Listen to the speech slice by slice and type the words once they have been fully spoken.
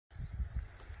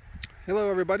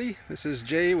Hello everybody, this is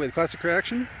Jay with Classic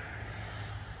Reaction.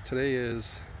 Today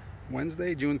is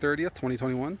Wednesday, June 30th,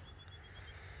 2021.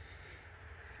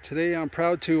 Today I'm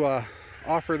proud to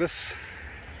offer this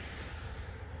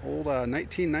old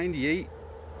 1998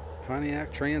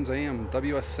 Pontiac Trans Am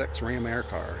WS6 Ram Air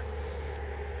car.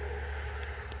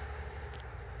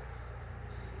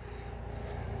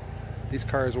 These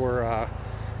cars were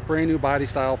brand new body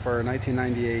style for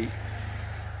 1998.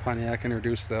 Pontiac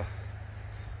introduced the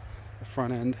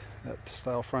front end, that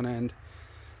style front end.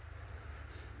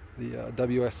 The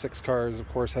WS6 cars, of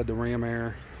course, had the Ram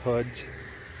Air hood,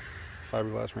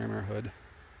 fiberglass Ram Air hood.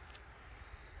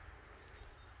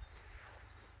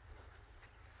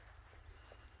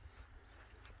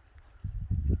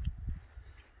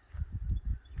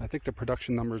 I think the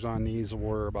production numbers on these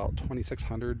were about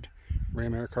 2,600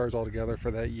 Ram Air cars altogether for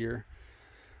that year.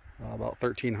 About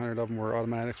 1,300 of them were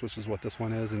automatics, which is what this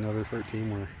one is, and the other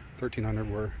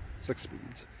 1,300 were 6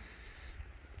 speeds.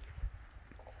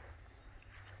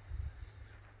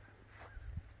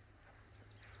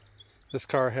 This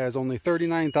car has only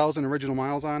 39,000 original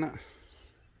miles on it.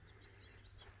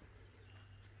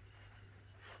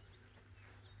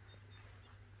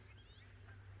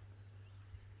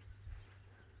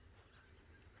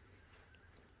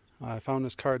 I found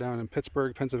this car down in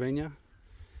Pittsburgh, Pennsylvania,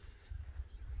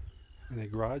 in a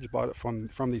garage. Bought it from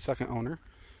the second owner.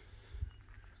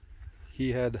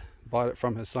 He had bought it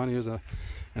from his son. He was an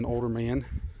older man.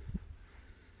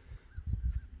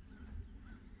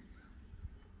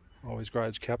 Always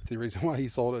garage kept. The reason why he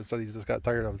sold it is that he just got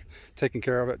tired of taking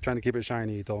care of it, trying to keep it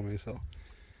shiny, he told me. So,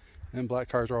 and black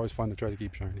cars are always fun to try to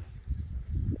keep shiny.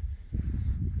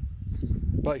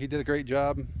 But he did a great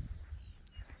job.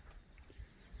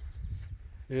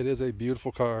 It is a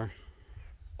beautiful car.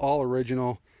 All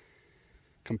original,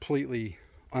 completely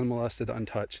unmolested,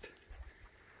 untouched.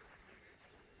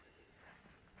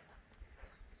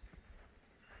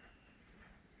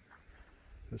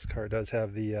 This car does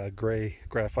have the gray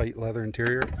graphite leather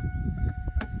interior.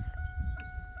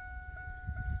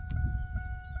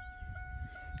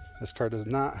 This car does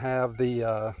not have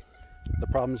the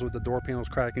problems with the door panels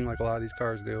cracking like a lot of these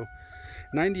cars do.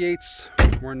 98s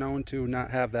were known to not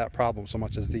have that problem so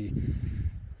much as the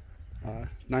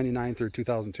 99 through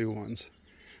 2002 ones.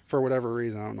 For whatever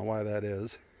reason, I don't know why that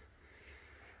is,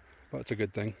 but it's a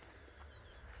good thing.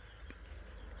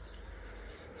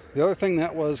 The other thing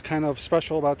that was kind of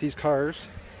special about these cars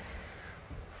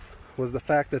was the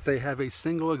fact that they have a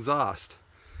single exhaust.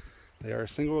 They are a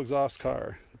single exhaust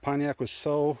car. Pontiac was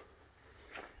so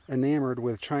enamored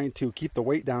with trying to keep the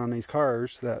weight down on these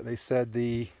cars that they said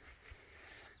a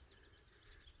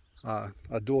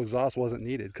dual exhaust wasn't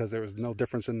needed because there was no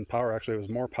difference in power. Actually, it was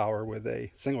more power with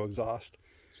a single exhaust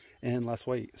and less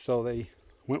weight. So they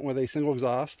went with a single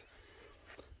exhaust.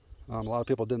 A lot of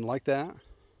people didn't like that.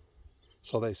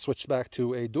 So they switched back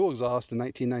to a dual exhaust in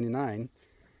 1999.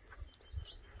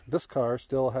 This car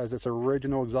still has its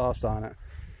original exhaust on it,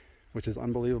 which is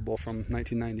unbelievable from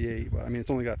 1998. But I mean, it's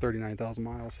only got 39,000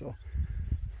 miles, so.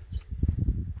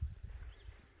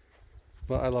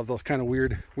 But I love those kind of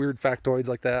weird factoids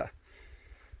like that.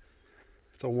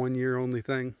 It's a 1 year only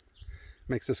thing.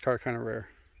 Makes this car kind of rare.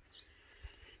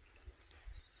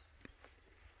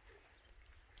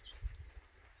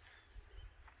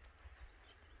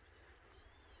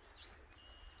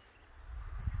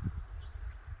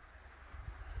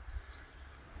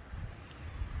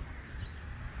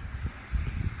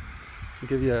 I'll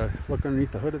give you a look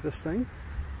underneath the hood of this thing.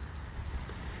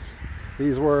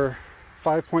 These were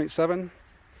 5.7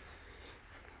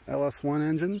 LS1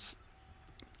 engines.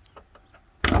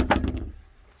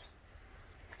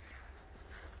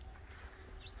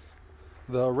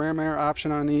 The Ram Air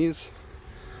option on these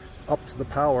upped the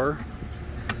power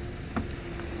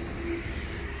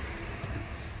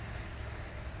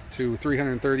to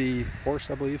 330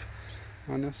 horse, I believe,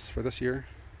 on this for this year.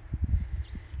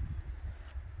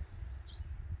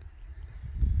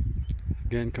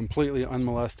 Again, completely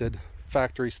unmolested,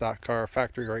 factory stock car,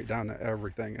 factory right down to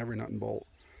everything, every nut and bolt.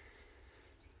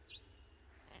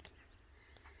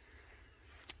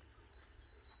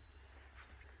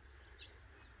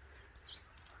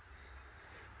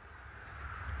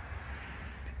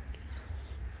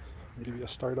 I'll give you a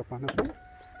start up on this one.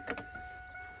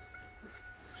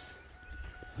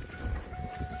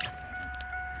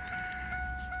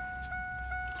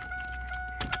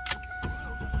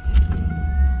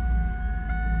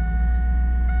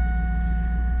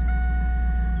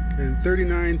 And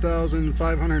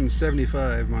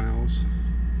 39,575 miles.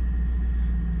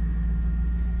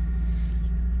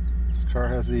 This car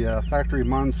has the factory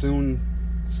monsoon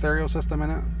stereo system in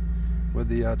it. with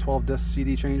the 12 disc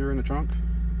CD changer in the trunk.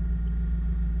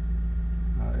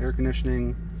 Air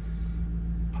conditioning,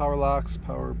 power locks,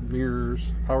 power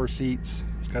mirrors, power seats.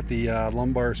 It's got the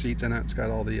lumbar seats in it. It's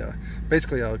got all the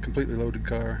basically a completely loaded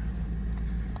car.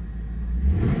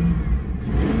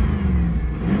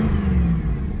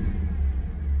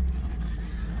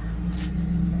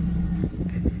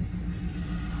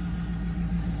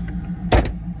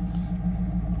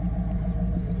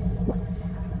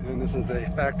 And this is a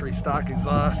factory stock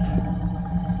exhaust,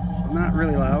 so not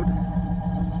really loud.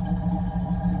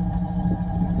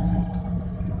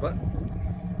 But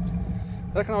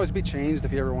that can always be changed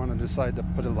if you ever want to decide to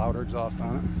put a louder exhaust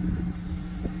on it.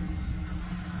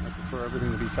 I prefer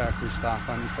everything to be factory stock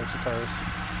on these types of cars.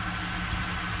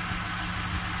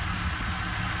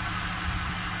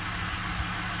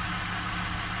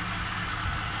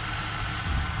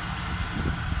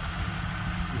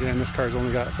 Again, this car's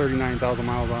only got 39,000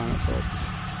 miles on it, so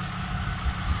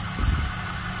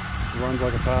it runs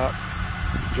like a top,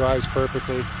 drives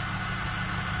perfectly.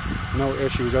 No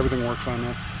issues, everything works on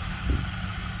this.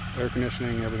 Air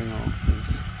conditioning, everything all is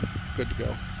good to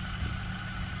go.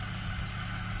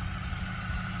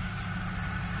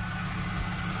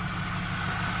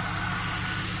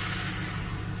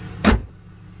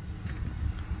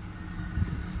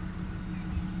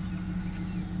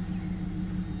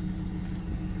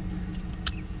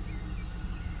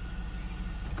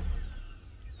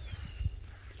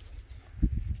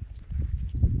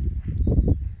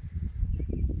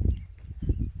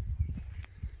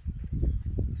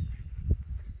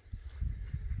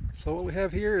 So what we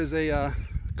have here is a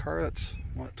car that's,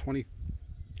 what,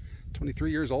 23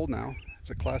 years old now.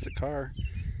 It's a classic car.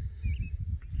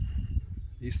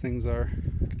 These things are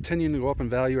continuing to go up in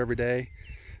value every day.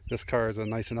 This car is a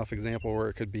nice enough example where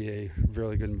it could be a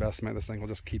really good investment. This thing will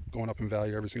just keep going up in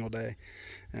value every single day.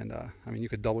 And I mean, you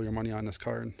could double your money on this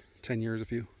car in 10 years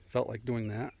if you felt like doing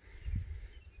that.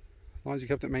 As long as you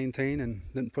kept it maintained and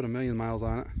didn't put 1,000,000 miles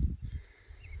on it.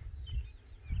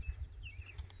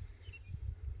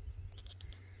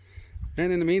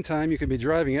 And in the meantime, you could be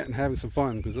driving it and having some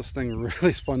fun, because this thing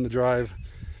really is fun to drive.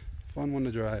 Fun one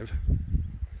to drive.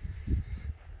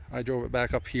 I drove it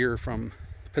back up here from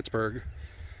Pittsburgh,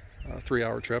 a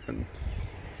 3-hour trip, and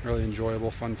really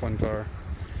enjoyable, fun car.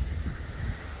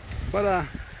 But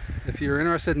if you're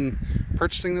interested in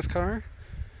purchasing this car,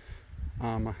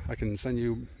 I can send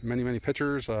you many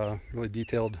pictures, really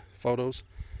detailed photos,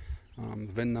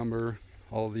 the VIN number,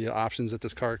 all the options that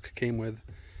this car came with,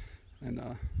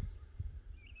 and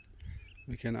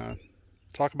we can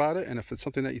talk about it. And if it's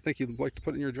something that you think you'd like to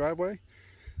put in your driveway,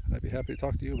 I'd be happy to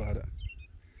talk to you about it.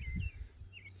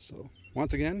 So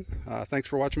once again, thanks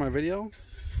for watching my video.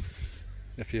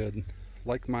 If you'd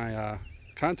like my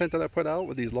content that I put out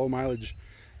with these low mileage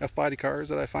F-body cars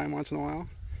that I find once in a while,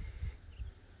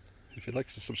 if you'd like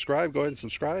to subscribe, go ahead and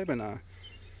subscribe, and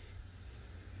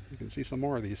you can see some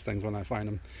more of these things when I find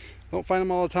them. Don't find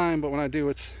them all the time, but when I do,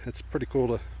 it's pretty cool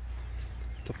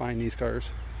to find these cars.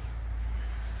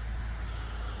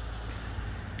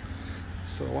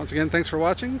 So once again, thanks for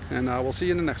watching, and we'll see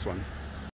you in the next one.